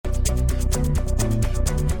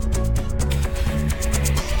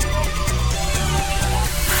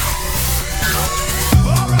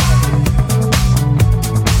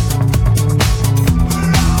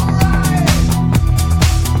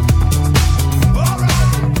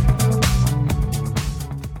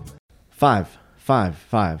Five.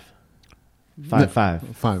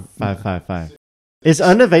 It's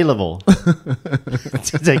unavailable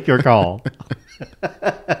to take your call.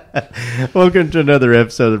 Welcome to another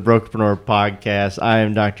episode of the Brokerpreneur Podcast. I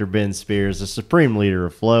am Dr. Ben Spears, the supreme leader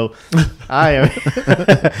of flow. I am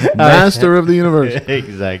Master of the universe.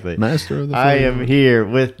 Exactly. Master of the I am here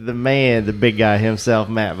with the man, the big guy himself,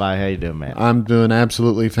 Matt Vi. How you doing, Matt? I'm doing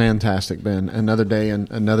absolutely fantastic, Ben. Another day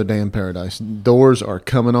in paradise. Doors are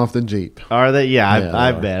coming off the Jeep. Are they? Yeah, I they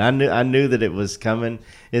are. bet. I knew that it was coming.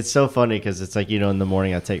 It's so funny because it's like, in the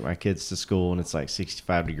morning I take my kids to school and it's like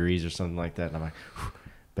 65 degrees or something like that. And I'm like,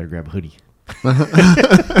 better grab a hoodie.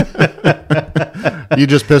 You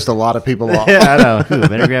just pissed a lot of people off. Yeah, I know. Ooh, I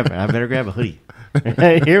better grab a hoodie.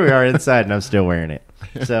 Here we are inside and I'm still wearing it.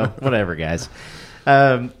 So whatever, guys.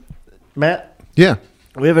 Matt? Yeah.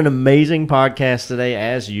 We have an amazing podcast today,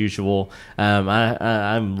 as usual.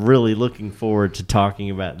 I'm really looking forward to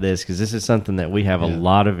talking about this because this is something that we have a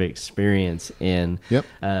lot of experience in. Yep.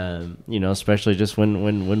 Especially just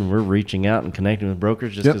when we're reaching out and connecting with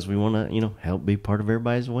brokers, just because we want to, help be part of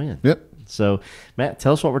everybody's win. Yep. So, Matt,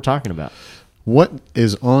 tell us what we're talking about. What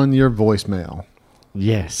is on your voicemail?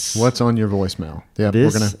 Yes. What's on your voicemail? Yeah,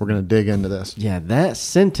 we're gonna dig into this. Yeah, that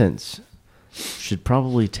sentence should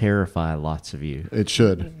probably terrify lots of you. It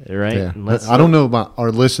should. Right? Yeah. I don't know about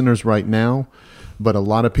our listeners right now, but a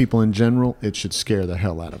lot of people in general, it should scare the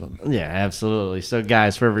hell out of them. Yeah, absolutely. So,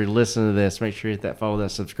 guys, wherever you listen to this, make sure you hit that follow, that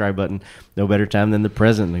subscribe button. No better time than the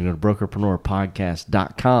present. You go to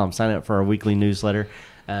brokerpreneurpodcast.com. Sign up for our weekly newsletter.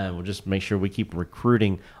 We'll just make sure we keep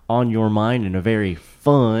recruiting on your mind in a very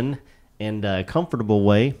fun and comfortable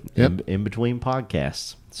way in between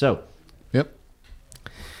podcasts. So, yep.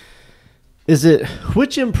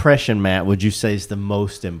 Which impression, Matt, would you say is the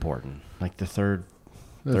most important? Like the third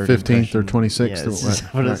 15th or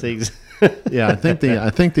 26th. Yeah, Yeah, I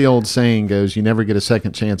think the old saying goes, you never get a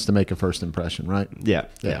second chance to make a first impression, right? Yeah,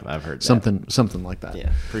 I've heard that. Something like that.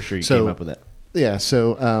 Yeah, pretty sure you came up with that. Yeah,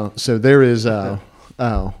 so there is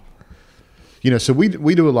so we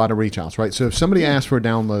do a lot of reach outs, right? So if somebody asks for a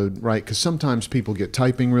download, right, because sometimes people get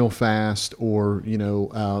typing real fast, or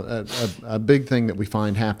a big thing that we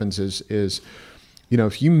find happens is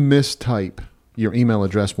if you mistype your email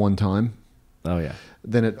address one time,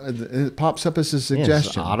 then it pops up as a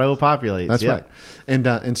suggestion. Auto populates. That's right.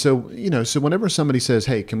 And so whenever somebody says,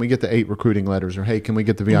 hey, can we get the 8 recruiting letters, or hey, can we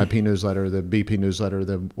get the VIP newsletter, the BP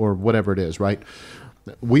newsletter, or whatever it is, right?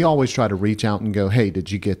 We always try to reach out and go, hey,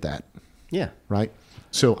 did you get that? Yeah. Right.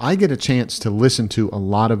 So I get a chance to listen to a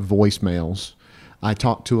lot of voicemails. I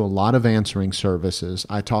talk to a lot of answering services.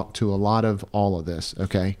 I talk to a lot of all of this.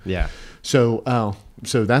 Okay. Yeah. So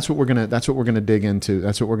that's what we're gonna dig into.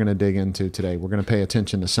 That's what we're gonna dig into today. We're gonna pay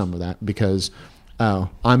attention to some of that because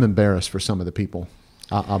I'm embarrassed for some of the people.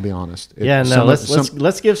 I'll be honest.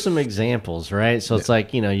 Let's give some examples, right? So it's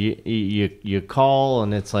like you call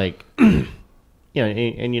and it's like.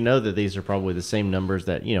 And you know that these are probably the same numbers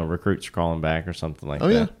that, recruits are calling back or something like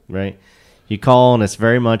that. Yeah. Right? You call and it's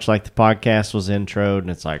very much like the podcast was introed and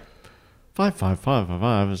it's like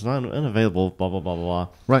 55555 is not unavailable, blah, blah, blah, blah, blah.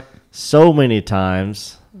 Right. So many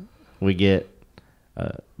times we get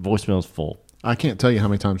voicemails full. I can't tell you how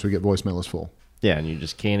many times we get voicemails full. Yeah, and you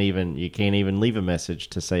just can't even leave a message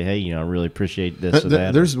to say, hey, I really appreciate this or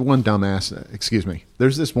that. There's one dumbass. Excuse me.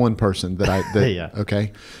 There's this one person that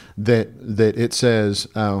that it says,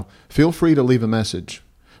 feel free to leave a message,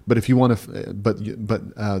 but if you want to,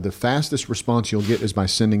 the fastest response you'll get is by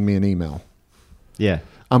sending me an email. Yeah.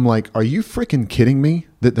 I'm like, are you freaking kidding me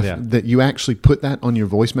that you actually put that on your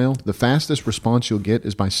voicemail? The fastest response you'll get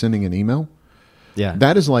is by sending an email. Yeah,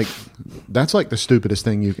 that's like the stupidest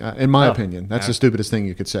thing in my opinion. That's the stupidest thing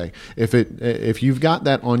you could say. If you've got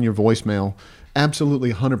that on your voicemail,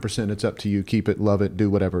 absolutely 100%, it's up to you. Keep it, love it, do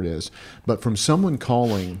whatever it is. But from someone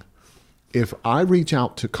calling, if I reach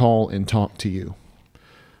out to call and talk to you,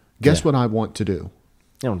 guess what I want to do?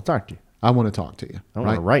 I want to talk to you. I want to talk to you. I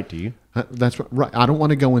want to write to you. That's right. I don't want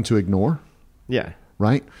to go into ignore. Yeah.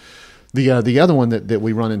 Right. The other one that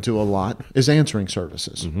we run into a lot is answering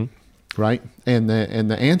services. Mm-hmm. Right. And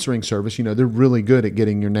the answering service, they're really good at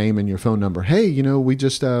getting your name and your phone number. Hey, we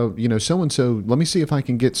just, so-and-so, let me see if I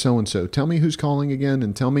can get so-and-so. Tell me who's calling again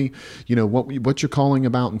and tell me, what you're calling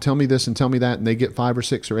about and tell me this and tell me that. And they get 5 or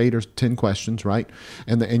 6 or 8 or 10 questions. Right.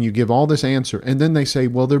 And you give all this answer and then they say,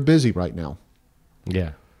 well, they're busy right now.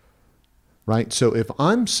 Yeah. Right. So if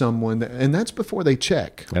I'm someone, and that's before they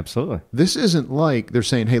check. Absolutely. This isn't like they're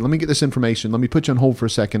saying, hey, let me get this information. Let me put you on hold for a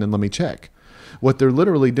second and let me check. What they're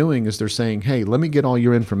literally doing is they're saying, hey, let me get all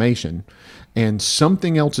your information and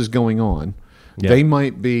something else is going on. Yeah. They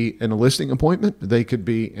might be in a listing appointment. They could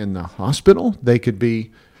be in the hospital. They could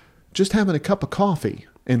be just having a cup of coffee,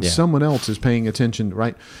 and someone else is paying attention,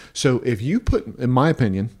 right? So if you put, in my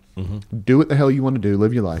opinion, do what the hell you want to do,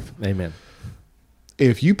 live your life. Amen.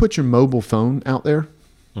 If you put your mobile phone out there,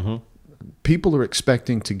 people are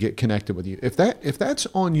expecting to get connected with you. If that's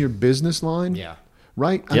on your business line,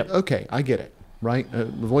 right? Yep. Okay, I get it. Right,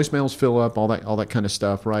 voicemails fill up, all that kind of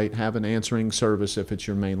stuff. Right, have an answering service if it's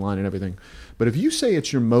your main line and everything. But if you say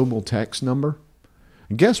it's your mobile text number,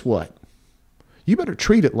 guess what? You better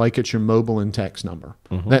treat it like it's your mobile and text number.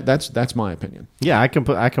 That's my opinion. Yeah, I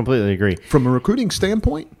completely agree. From a recruiting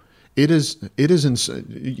standpoint, it is.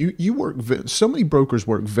 You work. So many brokers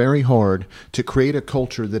work very hard to create a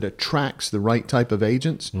culture that attracts the right type of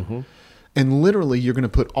agents. And literally, you're going to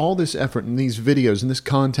put all this effort in these videos and this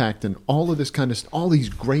contact and all of this kind of all these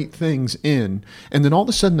great things in, and then all of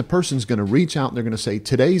a sudden the person's going to reach out and they're going to say,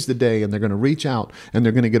 "Today's the day," and they're going to reach out and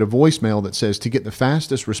they're going to get a voicemail that says, "To get the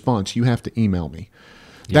fastest response, you have to email me."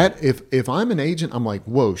 That if I'm an agent, I'm like,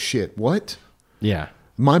 "Whoa, shit, what?" Yeah.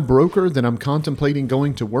 My broker that I'm contemplating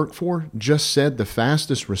going to work for just said the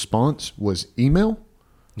fastest response was email.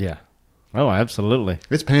 Yeah. Oh, absolutely.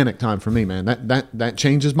 It's panic time for me, man. That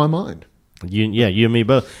changes my mind. You and me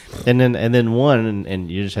both, and then one, and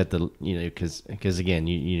you just have to, because again,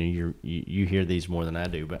 you hear these more than I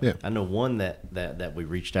do, but I know one that we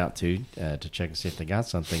reached out to check and see if they got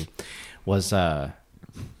something was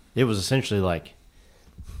it was essentially like,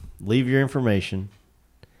 leave your information.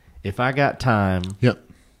 If I got time,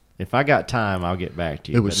 I'll get back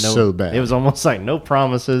to you. It was so bad. It was almost like no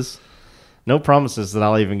promises that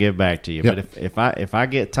I'll even get back to you. Yep. But if I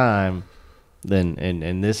get time, then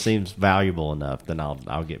and this seems valuable enough, then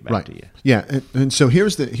I'll get back to you. Yeah, and so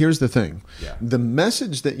here's the thing. Yeah. The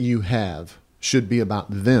message that you have should be about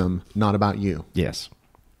them, not about you. Yes.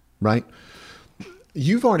 Right?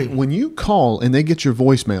 You've already, when you call and they get your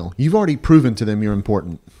voicemail, you've already proven to them you're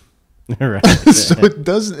important. Right. So it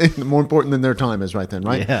doesn't, more important than their time is right then,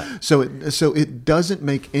 right? Yeah. So it doesn't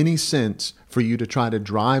make any sense for you to try to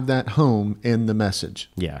drive that home in the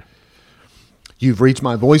message. Yeah. You've reached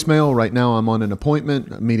my voicemail. Right now I'm on an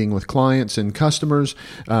appointment, meeting with clients and customers.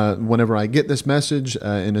 Whenever I get this message,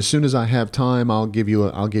 and as soon as I have time, I'll give you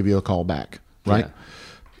a call back. Right? Yeah.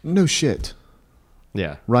 No shit.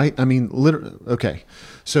 Yeah. Right? I mean, literally. Okay.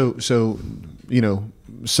 So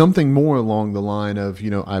something more along the line of,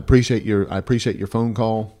 I appreciate your phone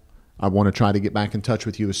call. I want to try to get back in touch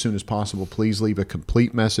with you as soon as possible. Please leave a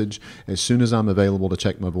complete message as soon as I'm available to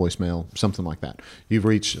check my voicemail, something like that. You've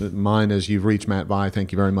reached Matt Vi.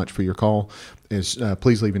 Thank you very much for your call. Please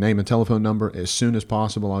leave your name and telephone number. As soon as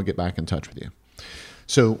possible, I'll get back in touch with you.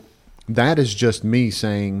 So that is just me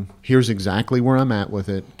saying, here's exactly where I'm at with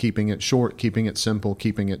it, keeping it short, keeping it simple,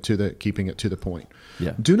 keeping it to the point.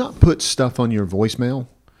 Yeah. Do not put stuff on your voicemail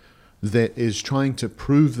that is trying to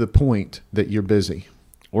prove the point that you're busy.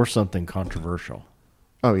 Or something controversial.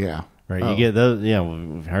 Oh yeah. Right. Oh. You get those. Yeah,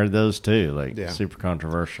 we've heard those too. Like super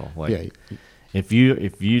controversial. Like if you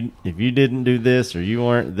didn't do this or you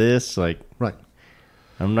weren't this, like right.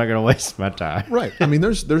 I'm not going to waste my time. Right. I mean,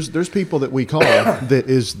 there's people that we call that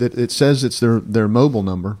it says it's their mobile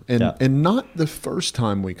number, and not the first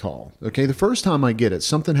time we call. Okay, the first time I get it,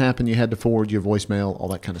 something happened, you had to forward your voicemail, all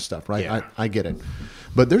that kind of stuff. Right. Yeah. I get it.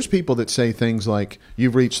 But there's people that say things like,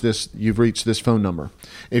 you've reached this phone number.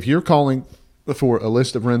 If you're calling for a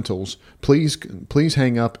list of rentals, please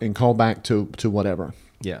hang up and call back to whatever.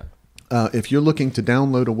 Yeah. If you're looking to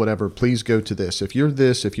download or whatever, please go to this. If you're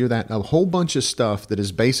this, if you're that, a whole bunch of stuff that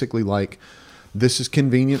is basically like, this is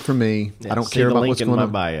convenient for me. I don't care about what's going on. My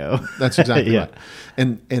bio. That's exactly right.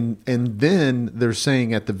 And then they're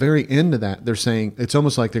saying at the very end of that, they're saying, it's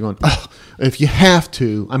almost like they're going, oh, if you have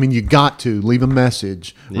to, I mean, you got to leave a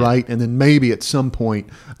message, right? And then maybe at some point,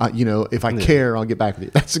 if I care, I'll get back with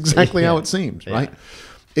you. That's exactly how it seems, right?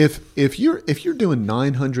 If you're doing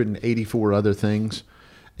 984 other things,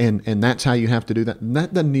 and that's how you have to do that,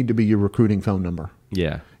 that doesn't need to be your recruiting phone number.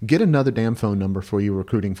 Yeah. Get another damn phone number for your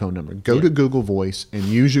recruiting phone number. Go to Google Voice and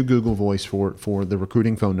use your Google Voice for the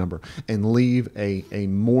recruiting phone number and leave a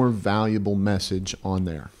more valuable message on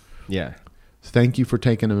there. Yeah. Thank you for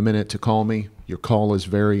taking a minute to call me. Your call is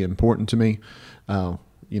very important to me.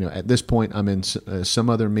 At this point, I'm in some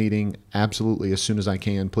other meeting. Absolutely, as soon as I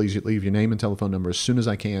can. Please leave your name and telephone number. As soon as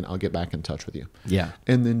I can, I'll get back in touch with you. Yeah.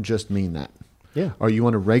 And then just mean that. Yeah. Are you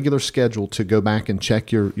on a regular schedule to go back and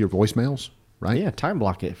check your voicemails? Right? Yeah, time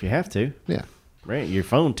block it if you have to. Yeah. Right. Your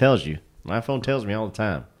phone tells you. My phone tells me all the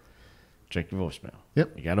time. Check your voicemail.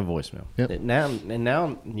 Yep. You got a voicemail. Yep. And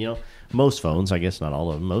now, most phones, I guess not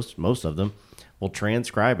all of them, most of them will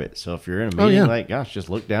transcribe it. So if you're in a meeting, yeah. like, gosh, just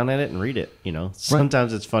look down at it and read it.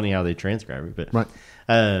 Sometimes it's funny how they transcribe it, but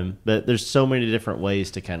but there's so many different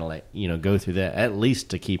ways to kind of go through that, at least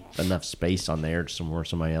to keep enough space on there where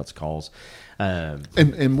somebody else calls.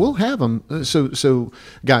 And we'll have them. So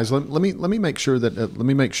guys, let me make sure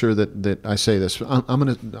that I say this. I'm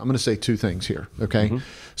gonna say two things here. Okay, mm-hmm.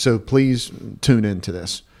 So please tune into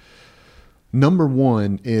this. Number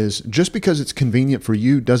one is, just because it's convenient for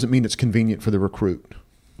you doesn't mean it's convenient for the recruit.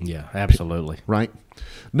 Yeah, absolutely. Right.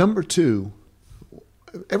 Number two,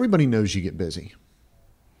 everybody knows you get busy.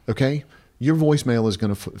 Okay. Your voicemail is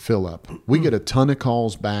going to fill up. We get a ton of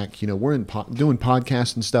calls back. We're doing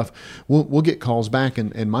podcasts and stuff. We'll get calls back,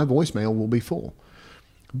 and my voicemail will be full.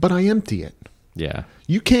 But I empty it. Yeah.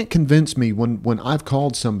 You can't convince me when I've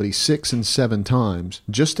called somebody 6 and 7 times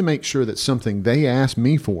just to make sure that something they asked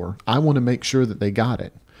me for, I want to make sure that they got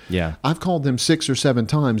it. Yeah. I've called them 6 or 7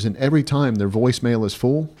 times, and every time their voicemail is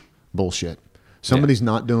full. Bullshit. Somebody's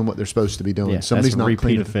not doing what they're supposed to be doing. Somebody's not repeat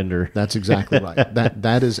cleaning. Offender. That's exactly right.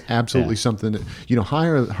 That is absolutely something that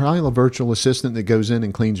hire a virtual assistant that goes in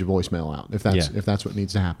and cleans your voicemail out if that's what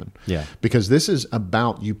needs to happen. Yeah. Because this is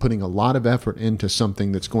about you putting a lot of effort into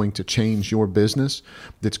something that's going to change your business,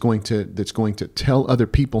 that's going to tell other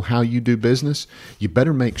people how you do business. You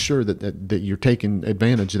better make sure that you're taking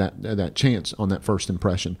advantage of that chance on that first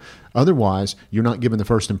impression. Otherwise, you're not giving the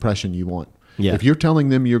first impression you want. Yeah. If you're telling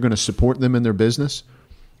them you're going to support them in their business,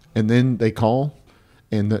 and then they call,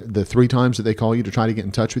 and the 3 times that they call you to try to get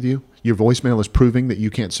in touch with you, your voicemail is proving that you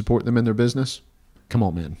can't support them in their business, come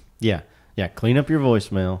on, man. Yeah. Yeah. Clean up your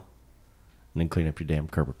voicemail, and then clean up your damn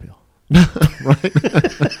curb appeal. Right.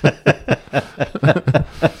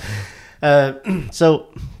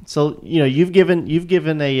 So you've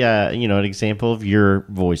given a an example of your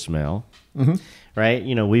voicemail. Mm-hmm. Right,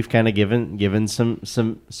 we've kind of given some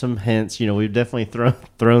hints. We've definitely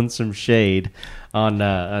thrown some shade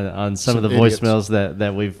on some of the idiots. voicemails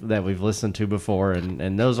that we've listened to before,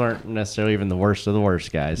 and those aren't necessarily even the worst of the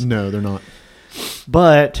worst, guys. No, they're not.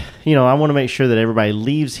 But I want to make sure that everybody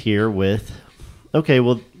leaves here with, okay,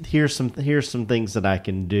 well, here's some things that I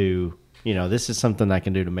can do. This is something I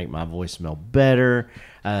can do to make my voicemail better.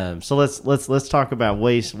 So let's talk about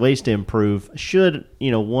ways to improve. Should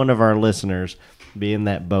one of our listeners be in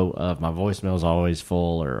that boat of my voicemail is always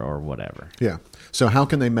full or whatever. Yeah. So how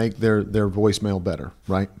can they make their voicemail better?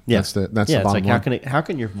 Right. Yeah. That's the bottom it's like line. How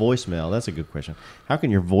can your voicemail? That's a good question. How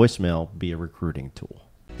can your voicemail be a recruiting tool?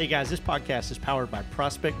 Hey guys, this podcast is powered by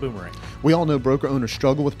Prospect Boomerang. We all know broker owners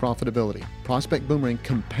struggle with profitability. Prospect Boomerang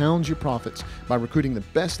compounds your profits by recruiting the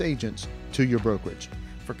best agents to your brokerage.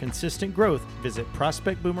 For consistent growth, visit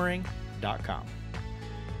prospectboomerang.com.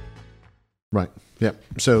 Right. Yep.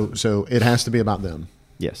 So it has to be about them.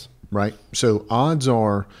 Yes. Right. So odds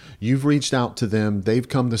are you've reached out to them. They've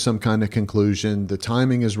come to some kind of conclusion. The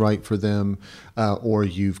timing is right for them, or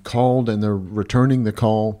you've called and they're returning the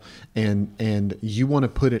call, and you want to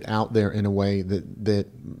put it out there in a way that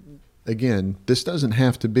again, this doesn't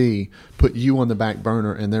have to be put you on the back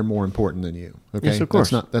burner and they're more important than you. Okay. Yes, of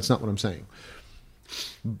course. That's not what I'm saying.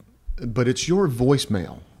 But it's your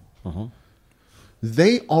voicemail. Uh-huh.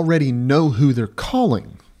 They already know who they're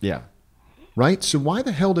calling. Yeah. Right? So why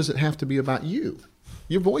the hell does it have to be about you?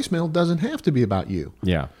 Your voicemail doesn't have to be about you.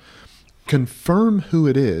 Yeah. Confirm who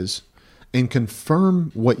it is and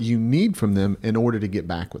confirm what you need from them in order to get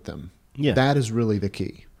back with them. Yeah. That is really the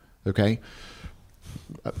key. Okay?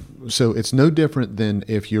 So it's no different than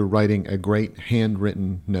if you're writing a great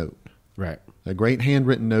handwritten note. Right. A great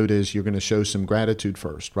handwritten note is you're going to show some gratitude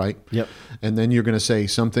first, right? Yep. And then you're going to say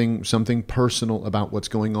something personal about what's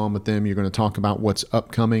going on with them. You're going to talk about what's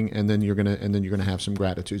upcoming, and then you're going to have some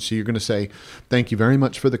gratitude. So you're going to say, "Thank you very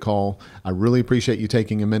much for the call. I really appreciate you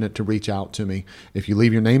taking a minute to reach out to me. If you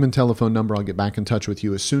leave your name and telephone number, I'll get back in touch with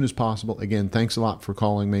you as soon as possible. Again, thanks a lot for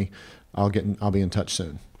calling me. I'll be in touch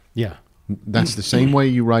soon." Yeah. That's the same way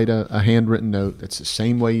you write a handwritten note. That's the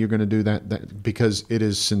same way you're going to do that because it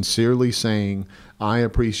is sincerely saying, I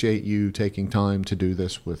appreciate you taking time to do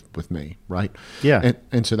this with me, right? Yeah.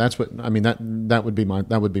 And so that's what I mean. That would be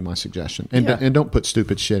my suggestion. And and don't put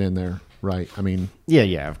stupid shit in there, right? I mean,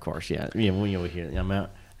 yeah, of course, yeah. When you hear,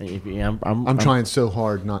 I'm trying so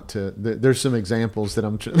hard not to. There's some examples that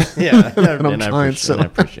I'm. Yeah, I'm trying I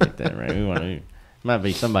appreciate that. Right? Might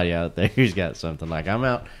be somebody out there who's got something like I'm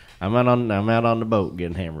out on the boat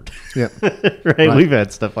getting hammered. Yeah. right? We've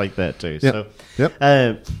had stuff like that too. Yep. So, yep.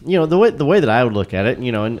 The way that I would look at it,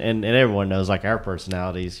 and everyone knows like our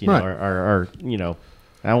personalities, are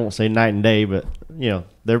I won't say night and day, but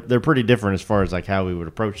they're pretty different as far as like how we would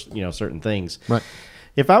approach certain things. Right.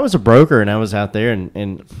 if I was a broker and I was out there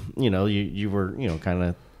and you know, you were, you know, kind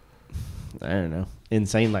of, I don't know,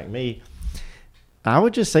 insane like me, I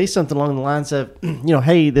would just say something along the lines of, you know,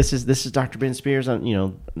 hey, this is Dr. Ben Spears. I'm, you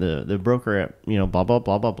know, the broker at, you know, blah, blah,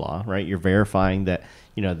 blah, blah, blah, right? You're verifying that,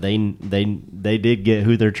 you know, they did get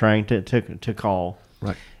who they're trying to call.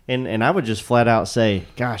 Right. And I would just flat out say,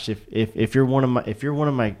 gosh, if you're one of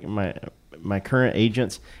my current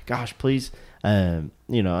agents, gosh, please,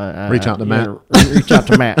 you know, reach out to Matt. Reach out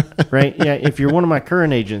to Matt, right? Yeah. If you're one of my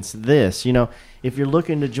current agents, this, you know, if you're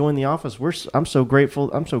looking to join the office, I'm so grateful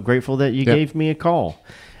that you gave me a call.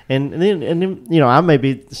 And then, you know, I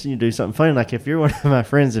maybe do something funny, like if you're one of my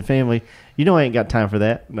friends and family, you know, I ain't got time for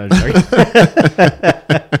that. No, sorry.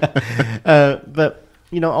 But,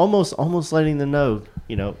 you know, almost letting them know,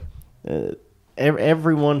 you know,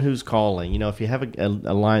 everyone who's calling, you know, if you have a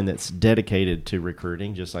line that's dedicated to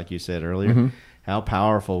recruiting, just like you said earlier, how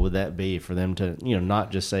powerful would that be for them to, you know,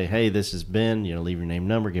 not just say, hey, this is Ben, you know, leave your name,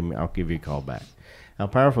 number, I'll give you a call back. How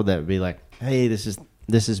powerful that would be, like, hey, this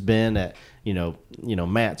is Ben at, you know,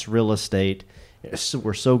 Matt's Real Estate. So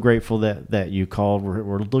we're so grateful that you called.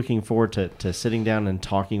 We're looking forward to sitting down and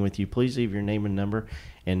talking with you. Please leave your name and number,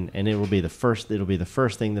 and it'll be the first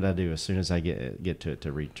thing that I do as soon as I get to it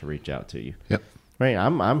to reach out to you. Yep. Right.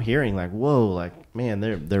 I'm hearing like, whoa, like, man,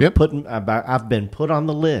 they're putting. I've been put on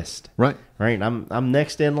the list. Right. Right. I'm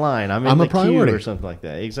next in line. I'm in the queue or something like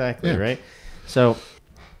that. Exactly. Yeah. Right. So,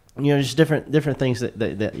 you know, just different things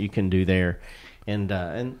that you can do there. And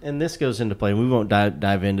this goes into play. We won't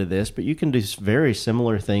dive into this, but you can do very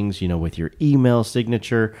similar things, you know, with your email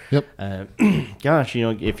signature. Yep. Gosh, you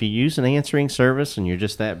know, if you use an answering service and you're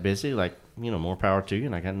just that busy, like, you know, more power to you.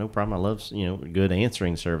 And I got no problem. I love, you know, good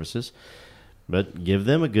answering services, but give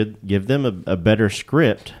them a better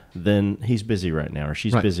script than he's busy right now or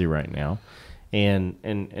she's busy right now. And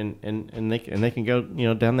they can go, you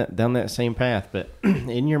know, down that same path, but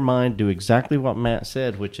in your mind, do exactly what Matt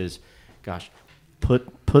said, which is, gosh, put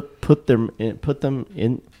them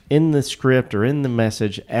in the script or in the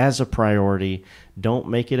message as a priority. Don't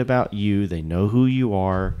make it about you. They know who you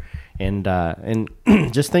are, and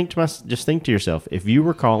just think to yourself, if you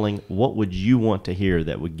were calling, what would you want to hear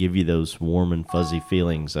that would give you those warm and fuzzy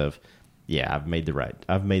feelings of, yeah, I've made the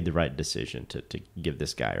right decision to give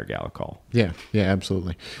this guy or gal a call. Yeah,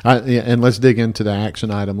 absolutely. And let's dig into the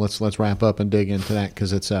action item. Let's wrap up and dig into that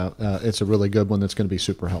because it's a really good one that's going to be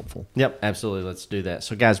super helpful. Yep, absolutely. Let's do that.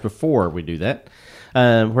 So, guys, before we do that,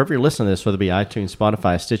 wherever you're listening to this, whether it be iTunes,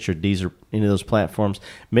 Spotify, Stitcher, Deezer, any of those platforms,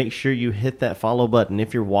 make sure you hit that follow button.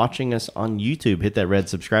 If you're watching us on YouTube, hit that red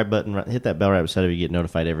subscribe button, hit that bell right beside it, you get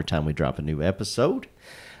notified every time we drop a new episode.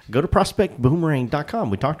 Go to prospectboomerang.com.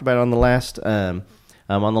 We talked about it on the last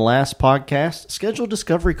podcast. Schedule a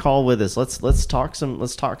discovery call with us. Let's talk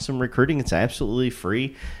some recruiting. It's absolutely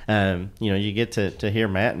free. You know, you get to hear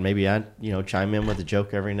Matt, and maybe I, you know, chime in with a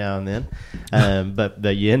joke every now and then. But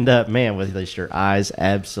you end up, man, with at least your eyes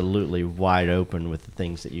absolutely wide open with the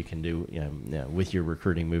things that you can do, you know, with your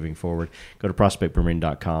recruiting moving forward. Go to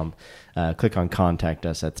prospectboomerang.com. Click on Contact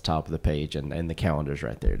Us at the top of the page, and the calendar's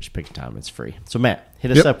right there. Just pick a time. It's free. So, Matt,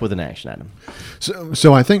 hit us up with an action item.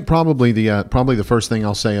 So I think probably the first thing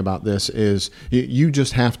I'll say about this is you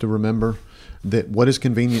just have to remember that what is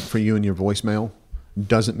convenient for you in your voicemail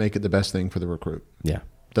doesn't make it the best thing for the recruit. Yeah.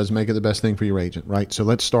 Doesn't make it the best thing for your agent, right? So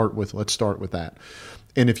let's start with that.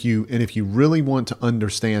 And if you really want to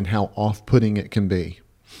understand how off-putting it can be,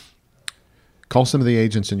 call some of the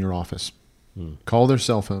agents in your office. Call their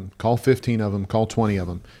cell phone. Call 15 of them. Call 20 of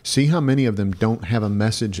them. See how many of them don't have a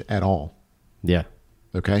message at all. Yeah.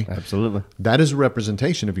 Okay? Absolutely. That is a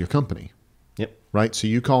representation of your company. Yep. Right? So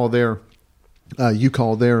you call their phone,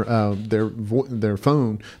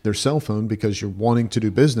 their cell phone, because you're wanting to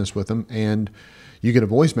do business with them, and you get a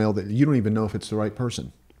voicemail that you don't even know if it's the right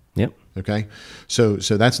person. Yep. Okay? So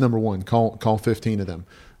that's number one. Call 15 of them.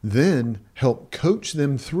 Then help coach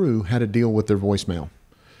them through how to deal with their voicemail.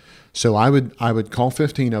 So I would call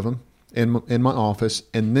 15 of them in my office,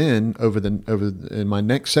 and then in my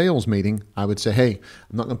next sales meeting, I would say, hey,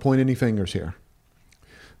 I'm not going to point any fingers here,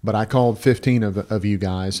 but I called 15 of you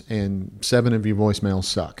guys, and 7 of your voicemails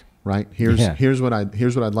suck. Right? Here's what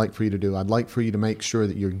I'd like for you to do. I'd like for you to make sure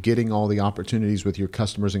that you're getting all the opportunities with your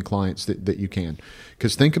customers and clients that you can.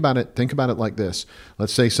 Because think about it like this.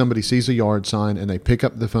 Let's say somebody sees a yard sign and they pick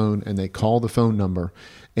up the phone and they call the phone number,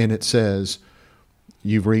 and it says,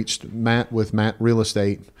 you've reached Matt with Matt Real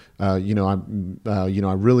Estate. I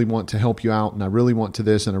really want to help you out, and I really want to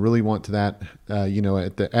this, and I really want to that.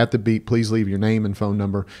 At the beep, please leave your name and phone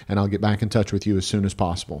number, and I'll get back in touch with you as soon as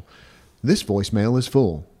possible. This voicemail is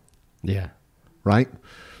full. Yeah. Right?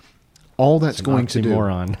 all that's going to do.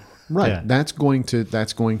 Oxymoron. Right. Yeah. That's going to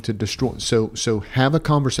destroy. So have a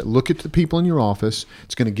conversation. Look at the people in your office.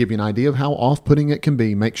 It's going to give you an idea of how off-putting it can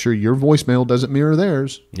be. Make sure your voicemail doesn't mirror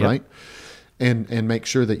theirs, Yep. right? And make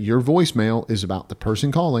sure that your voicemail is about the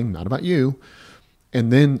person calling, not about you.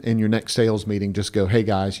 And then in your next sales meeting, just go, hey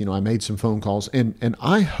guys, I made some phone calls. And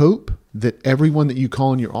I hope that everyone that you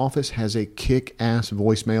call in your office has a kick-ass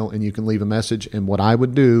voicemail and you can leave a message. And what I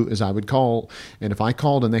would do is I would call. And if I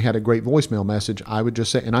called and they had a great voicemail message, I would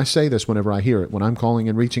just say, and I say this whenever I hear it, when I'm calling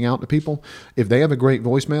and reaching out to people, if they have a great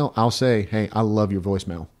voicemail, I'll say, hey, I love your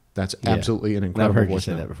voicemail. That's absolutely an incredible I've heard voicemail. you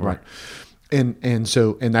say that before. Right. And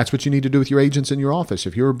that's what you need to do with your agents in your office.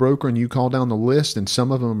 If you're a broker and you call down the list and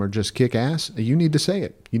some of them are just kick ass, you need to say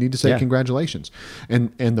it. You need to say congratulations.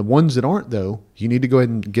 And the ones that aren't though, you need to go ahead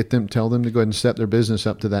and tell them to go ahead and step their business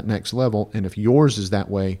up to that next level. And if yours is that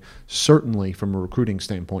way, certainly from a recruiting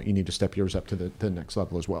standpoint, you need to step yours up to the next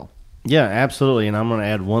level as well. Yeah, absolutely. And I'm going to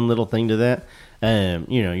add one little thing to that.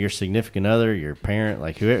 Your significant other, your parent,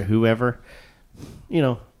 like whoever,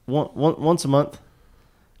 once a month,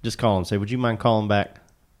 just call them. Say, would you mind calling back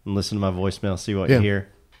and listen to my voicemail, see what you hear,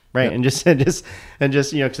 right? Yep. And just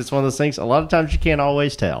because it's one of those things. A lot of times you can't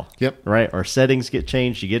always tell. Yep. Right. Or settings get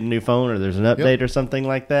changed. You get a new phone, or there's an update or something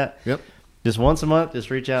like that. Yep. Just once a month, just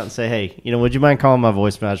reach out and say, hey, would you mind calling my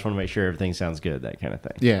voicemail? I just want to make sure everything sounds good. That kind of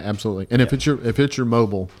thing. Yeah, absolutely. And if it's your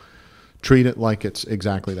mobile, treat it like it's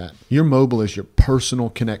exactly that. Your mobile is your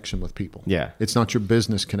personal connection with people. Yeah. It's not your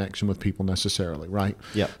business connection with people necessarily, right?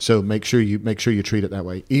 Yeah. So make sure you treat it that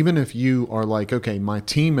way. Even if you are like, okay, my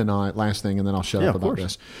team and I, last thing, and then I'll shut up about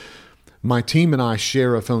this. My team and I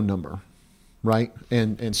share a phone number, right?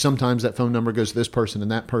 And sometimes that phone number goes to this person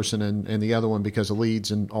and that person and the other one because of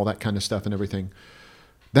leads and all that kind of stuff and everything.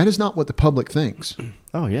 That is not what the public thinks.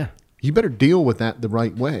 Oh, yeah. You better deal with that the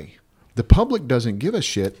right way. The public doesn't give a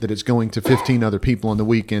shit that it's going to 15 other people on the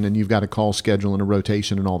weekend and you've got a call schedule and a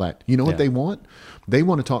rotation and all that. You know what they want? They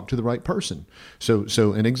want to talk to the right person. So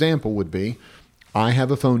an example would be, I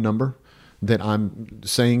have a phone number that I'm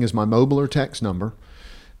saying is my mobile or text number.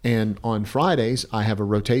 And on Fridays, I have a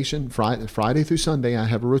rotation. Friday through Sunday, I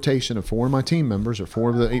have a rotation of 4 of my team members or 4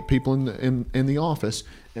 of the 8 people in the office,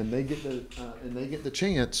 and they get the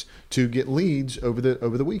chance to get leads over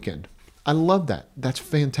the weekend. I love that. That's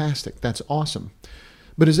fantastic. That's awesome.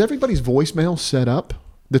 But is everybody's voicemail set up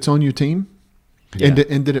that's on your team? Yeah.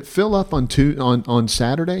 And did it fill up on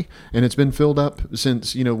Saturday? And it's been filled up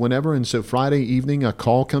since, whenever. And so Friday evening, a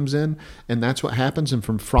call comes in, and that's what happens. And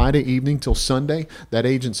from Friday evening till Sunday, that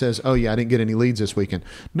agent says, oh, yeah, I didn't get any leads this weekend.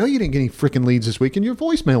 No, you didn't get any freaking leads this weekend. Your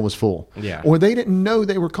voicemail was full. Yeah. Or they didn't know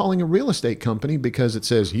they were calling a real estate company because it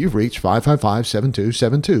says, you've reached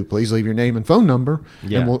 555-7272. Please leave your name and phone number.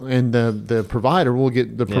 Yeah. And the provider will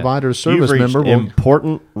get the provider's service You've reached member.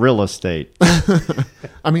 Important real estate.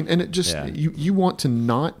 I mean, and it just, you want to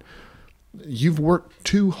not, you've worked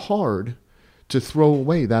too hard to throw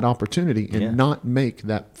away that opportunity and not make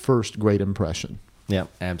that first great impression. Yeah,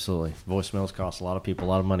 absolutely. Voicemails cost a lot of people a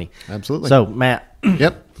lot of money. Absolutely. So, Matt.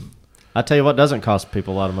 Yep. I'll tell you what doesn't cost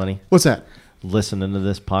people a lot of money. What's that? Listening to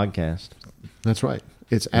this podcast. That's right.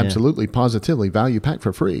 It's absolutely, positively value packed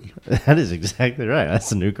for free. That is exactly right.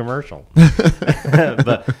 That's a new commercial.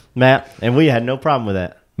 But, Matt, and we had no problem with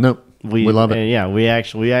that. Nope. We love it. And yeah, we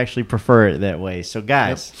actually prefer it that way. So,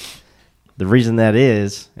 guys, the reason that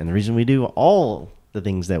is, and the reason we do all the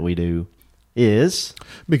things that we do is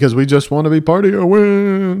because we just want to be part of your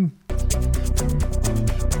win.